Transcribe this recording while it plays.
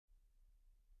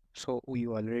So we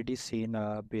already seen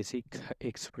basic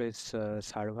Express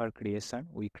server creation.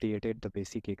 We created the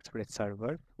basic Express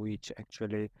server, which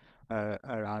actually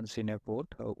runs in a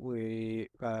port. We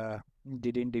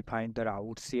didn't define the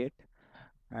routes yet,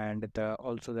 and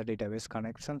also the database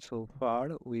connection. So far,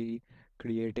 we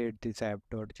created this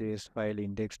app.js file,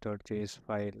 index.js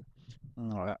file,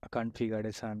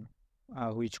 configuration,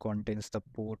 which contains the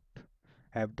port,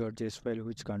 app.js file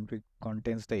which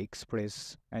contains the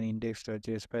express, and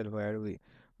index.js file where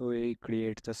we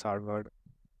create the server,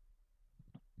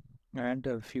 and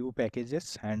a few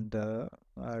packages, and the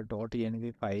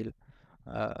 .env file.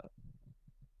 uh,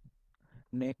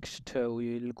 Next,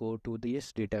 we will go to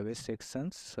this database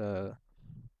sections.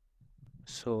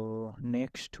 So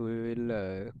next we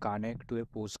will connect to a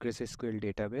PostgreSQL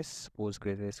database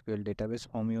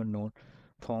from your node,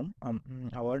 from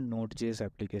our Node.js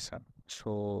application.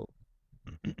 So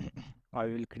I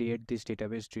will create this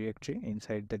database directory.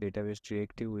 Inside the database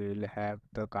directory, we will have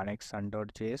the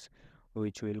connection.js,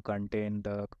 which will contain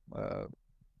the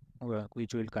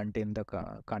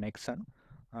connection.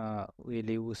 We'll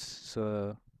use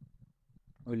for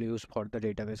the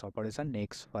database operation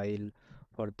Knex file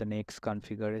for the Knex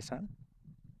configuration,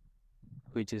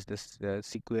 which is this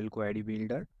SQL query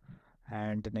builder.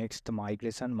 And next, the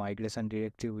migration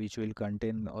directory, which will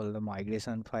contain all the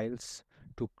migration files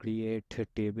to create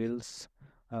tables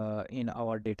in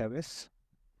our database.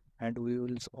 And we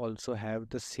will also have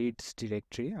the seeds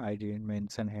directory. I didn't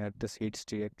mention here the seeds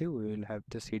directory. We will have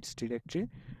the seeds directory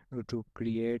to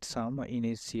create some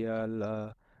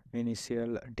initial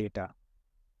data.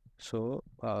 So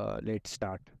let's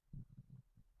start.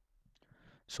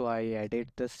 So I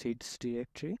added the seeds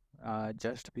directory.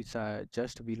 Just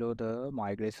below the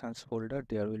migrations folder,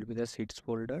 there will be the seeds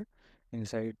folder.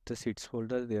 Inside the seeds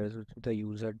folder, there is the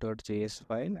user.js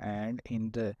file, and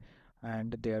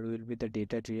there will be the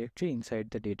data directory. Inside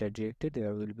the data directory,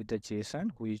 there will be the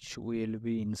JSON, which will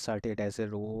be inserted as a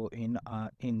row in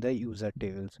the user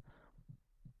tables.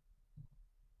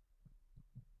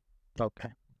 Okay.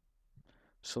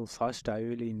 So first, I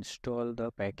will install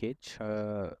the package.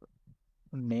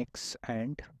 Knex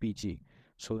and PG.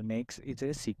 So Knex is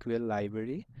a SQL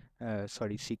library,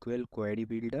 SQL query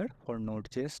builder for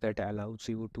Node.js that allows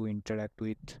you to interact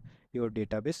with your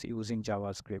database using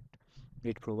JavaScript.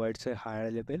 It provides a higher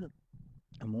level,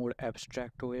 a more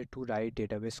abstract way to write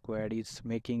database queries,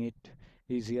 making it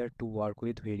easier to work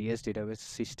with various database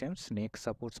systems. Knex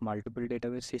supports multiple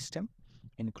database systems,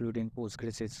 including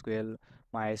PostgreSQL,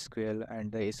 MySQL,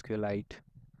 and the SQLite.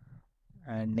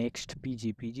 And next,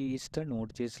 PG is the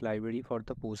Node.js library for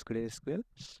the PostgreSQL.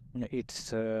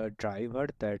 It's a driver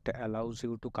that allows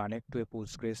you to connect to a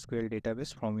PostgreSQL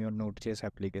database from your Node.js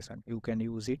application. You can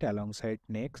use it alongside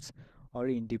Knex or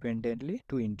independently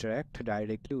to interact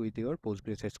directly with your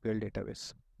PostgreSQL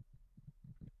database.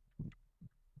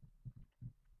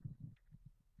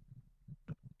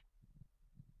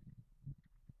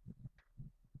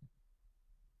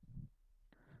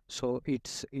 So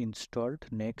it's installed.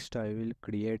 Next, I will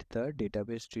create the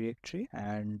database directory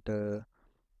and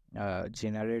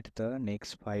generate the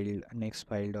next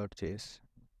file.js.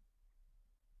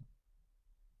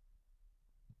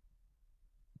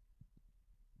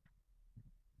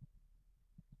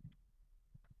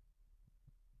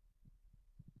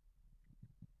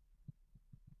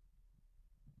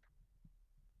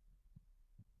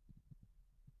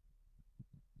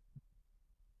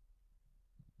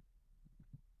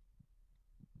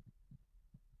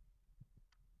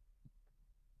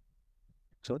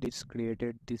 So this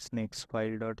created this next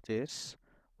file.js.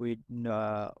 We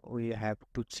have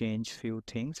to change few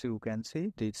things. You can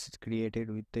see this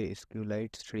created with the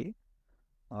SQLite tree.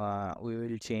 We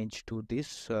will change to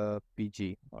this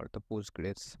PG or the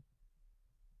Postgres.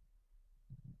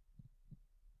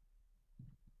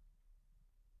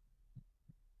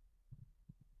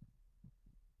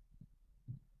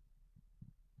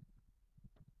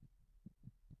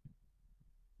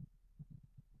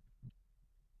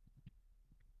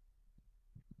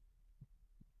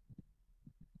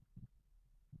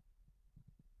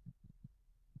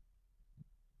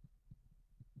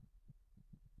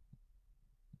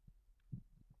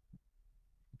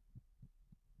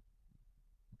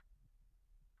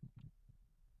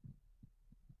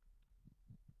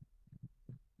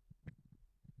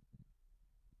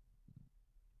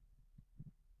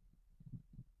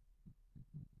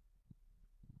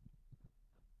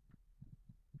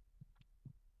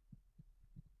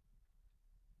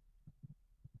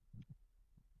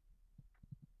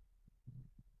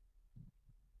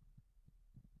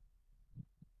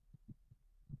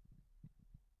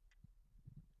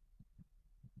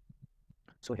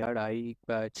 So here I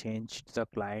changed the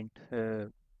client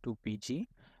to PG,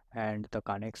 and the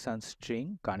connection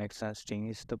string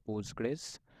is the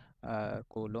Postgres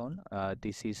colon.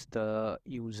 This is the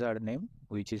username,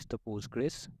 which is the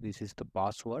Postgres. This is the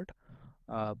password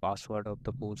of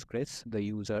the Postgres, the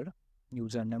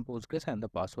username Postgres, and the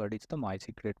password is the my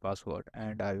secret password.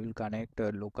 And I will connect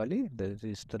locally. This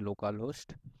is the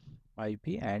localhost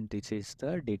IP, and this is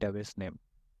the database name.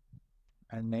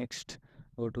 And next,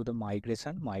 go to the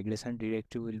migration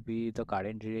directory will be the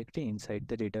current directory. Inside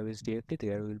the database directory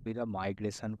there will be the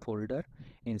migration folder.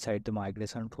 Inside the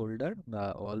migration folder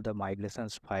all the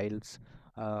migrations files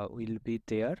will be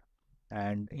there.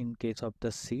 And in case of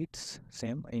the seats,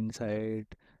 same, inside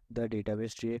the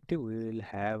database directory we will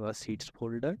have a seats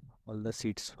folder. All the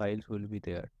seats files will be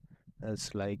there.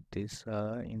 It's like this.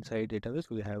 Inside database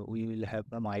we will have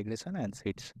the migration and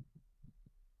seats.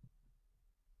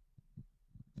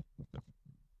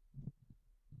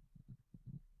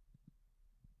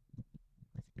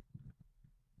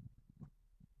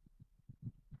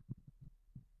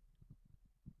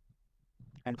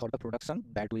 And for the production,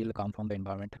 that will come from the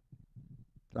environment.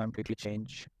 So I'm quickly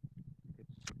change.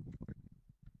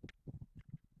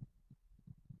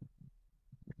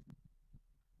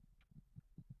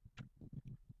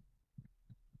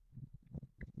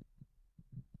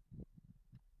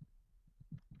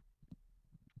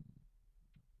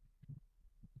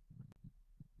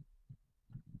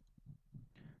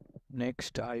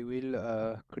 Next, I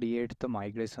will create the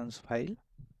migrations file.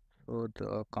 So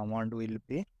the command will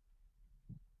be,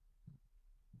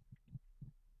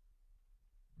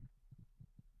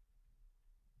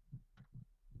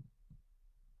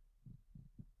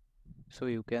 so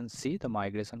you can see the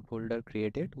migration folder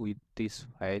created with this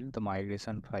file, the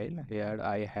migration file. Here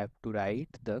I have to write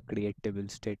the create table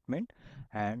statement,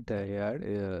 and there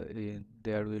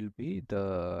will be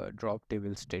the drop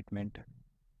table statement.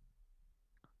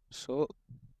 So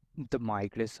the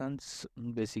migrations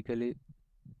basically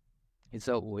is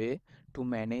a way to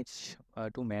manage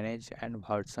and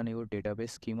version your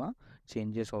database schema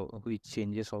which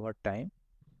changes over time.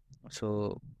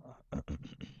 So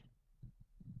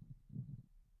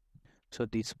so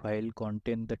this file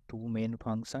contain the two main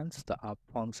functions, the up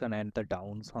function and the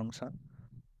down function.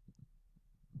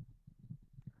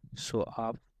 So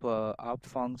up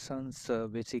functions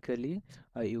basically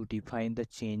you define the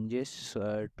changes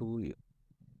to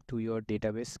your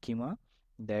database schema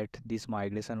that this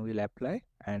migration will apply,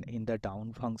 and in the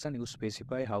down function you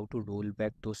specify how to roll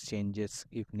back those changes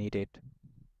if needed.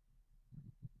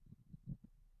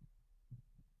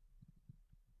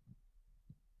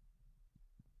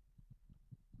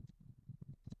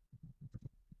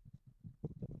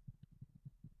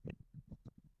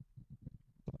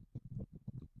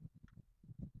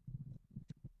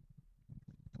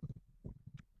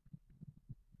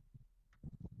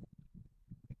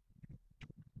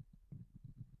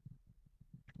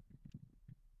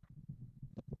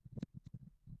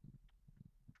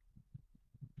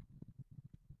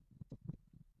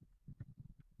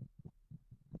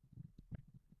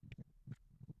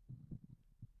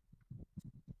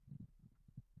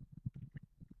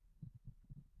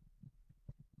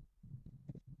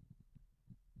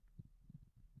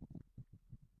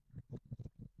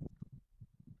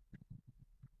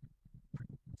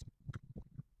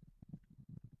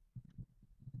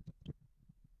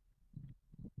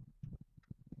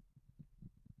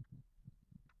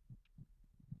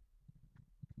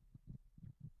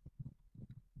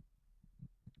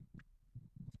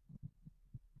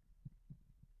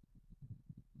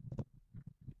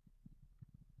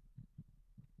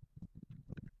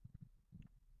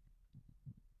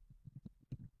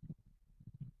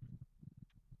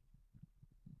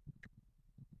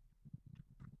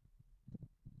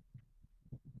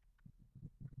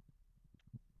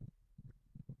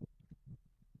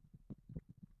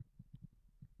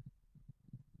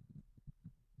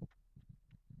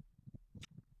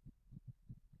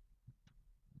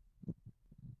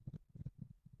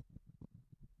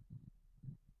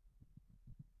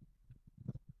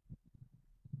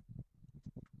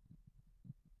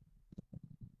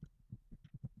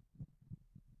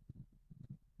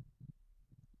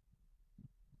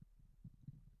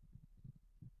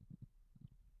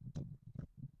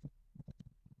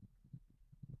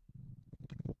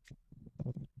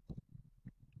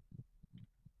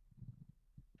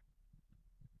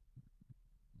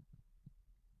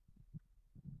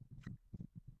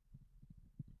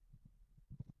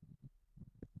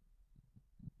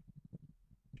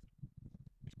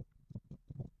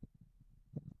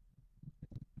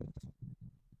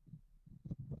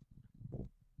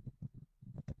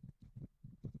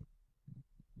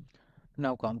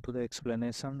 Now come to the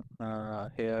explanation.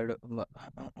 Here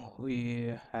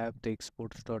we have the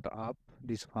exports.up.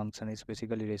 This function is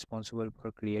basically responsible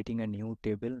for creating a new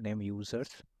table named users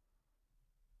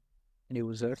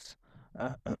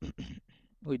uh,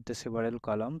 with the several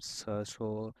columns.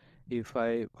 So if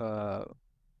I uh,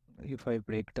 if I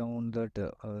break down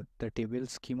the table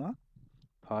schema,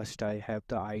 first I have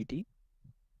the ID,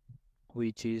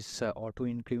 which is auto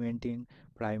incrementing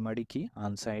primary key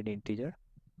unsigned integer.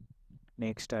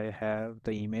 Next I have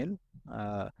the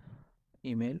uh,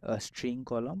 email, a string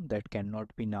column that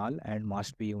cannot be null and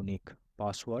must be unique.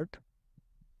 Password,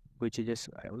 which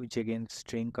again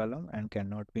string column and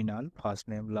cannot be null. First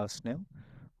name, last name,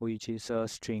 which is a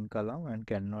string column and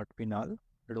cannot be null.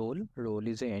 Role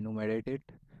is a enumerated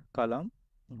column,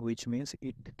 which means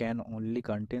it can only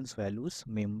contains values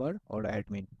member or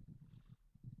admin.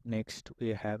 Next we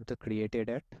have the created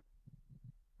at.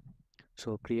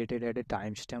 So created at a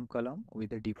timestamp column with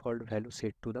the default value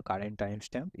set to the current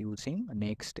timestamp using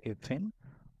next fn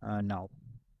now.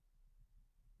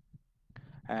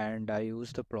 And I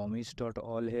use the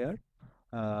promise.all here.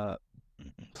 Uh,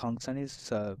 function is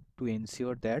to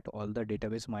ensure that all the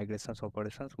database migrations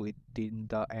operations within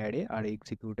the array are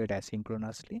executed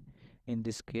asynchronously. In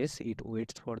this case, it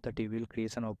waits for the table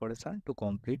creation operation to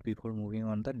complete before moving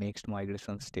on the next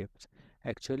migration steps.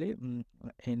 Actually,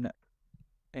 in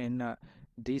in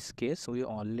this case, we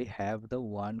only have the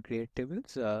one create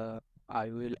tables. I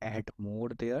will add more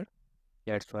there.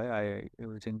 That's why I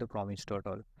using the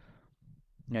promise.all.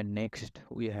 And next,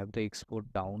 we have the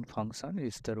export down function.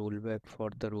 It's the rollback for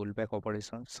the rollback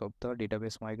operations of the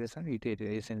database migration. It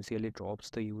essentially drops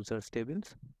the users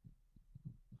tables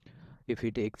if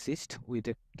it exists with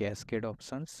a cascade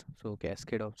options. So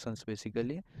cascade options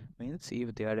basically means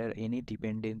if there are any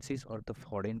dependencies or the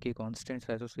foreign key constants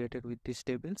associated with these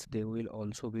tables, they will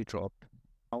also be dropped.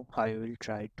 Now I will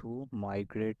try to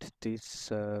migrate this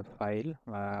file.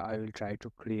 I will try to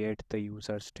create the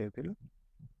users table.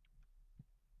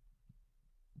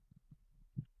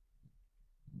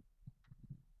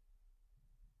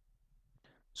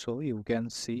 So you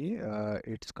can see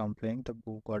it's complaining the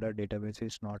book order database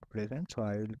is not present. So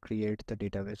I will create the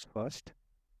database first.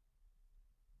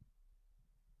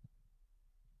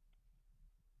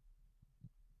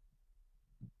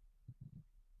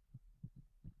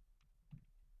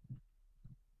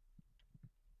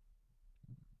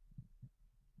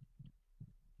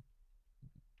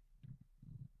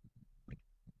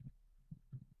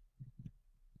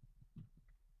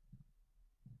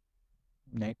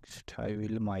 Next, I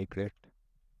will migrate.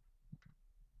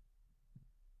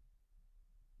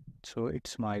 So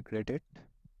it's migrated.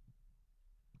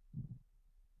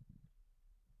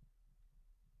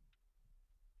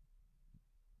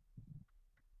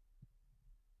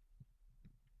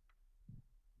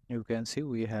 You can see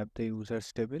we have the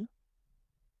users table.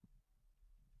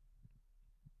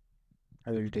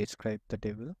 I will describe the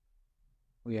table.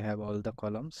 We have all the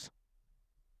columns.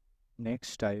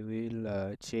 Next, I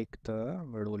will check the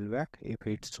rollback if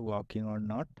it's working or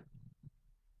not.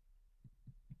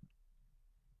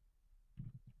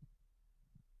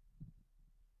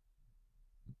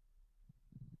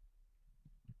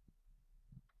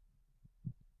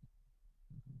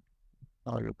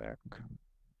 Rollback.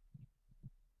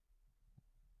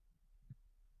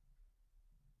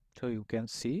 So you can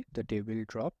see the table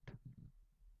dropped.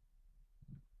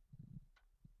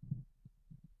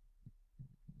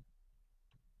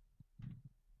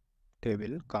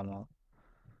 Table come out.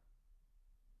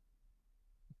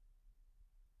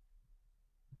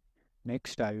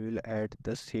 Next, I will add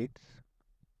the seats.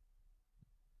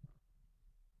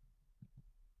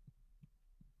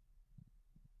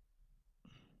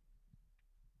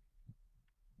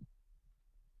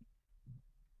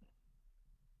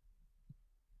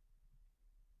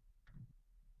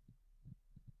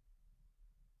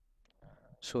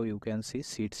 So you can see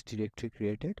seeds directory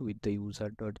created with the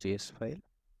user.js file.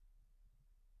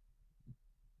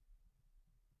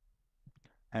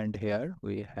 And here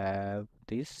we have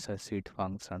this seed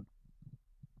function.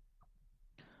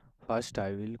 First,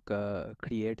 I will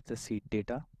create the seed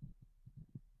data.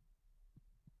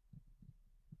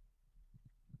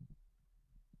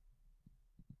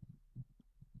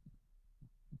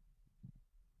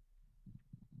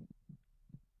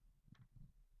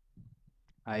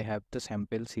 I have the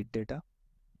sample seed data,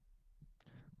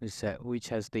 which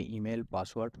has the email,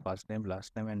 password, first name,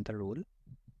 last name, and the role.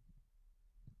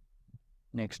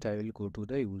 Next, I will go to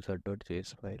the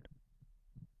user.js file.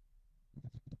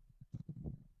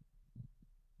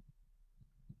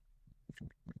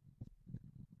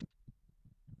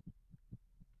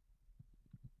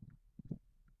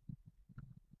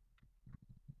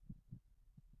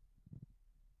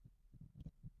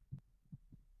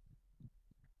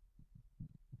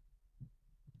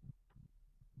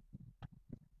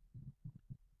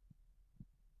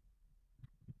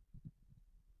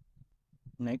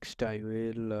 Next, I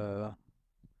will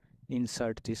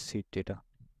insert this sheet data.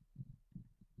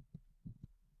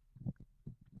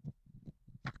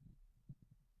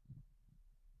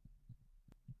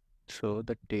 So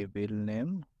the table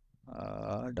name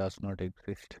does not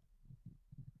exist.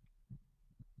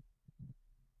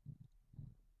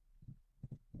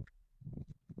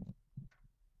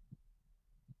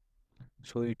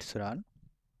 So it's run.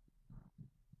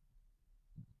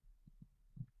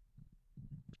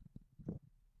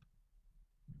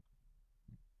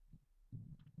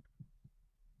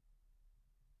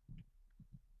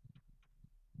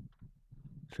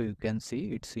 So you can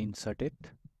see it's inserted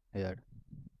here.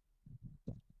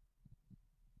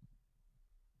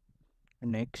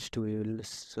 Next, we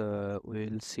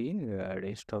will see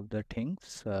rest of the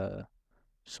things.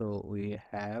 So we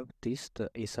have this the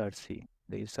SRC.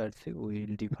 The SRC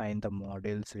will define the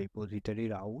models, repository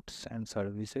routes, and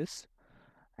services,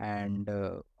 and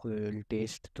we will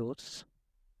test those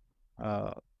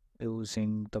uh,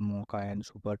 using the Mocha and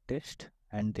Super test,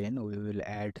 and then we will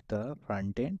add the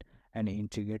front end and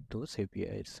integrate those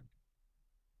APIs.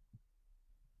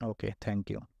 Okay, thank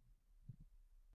you.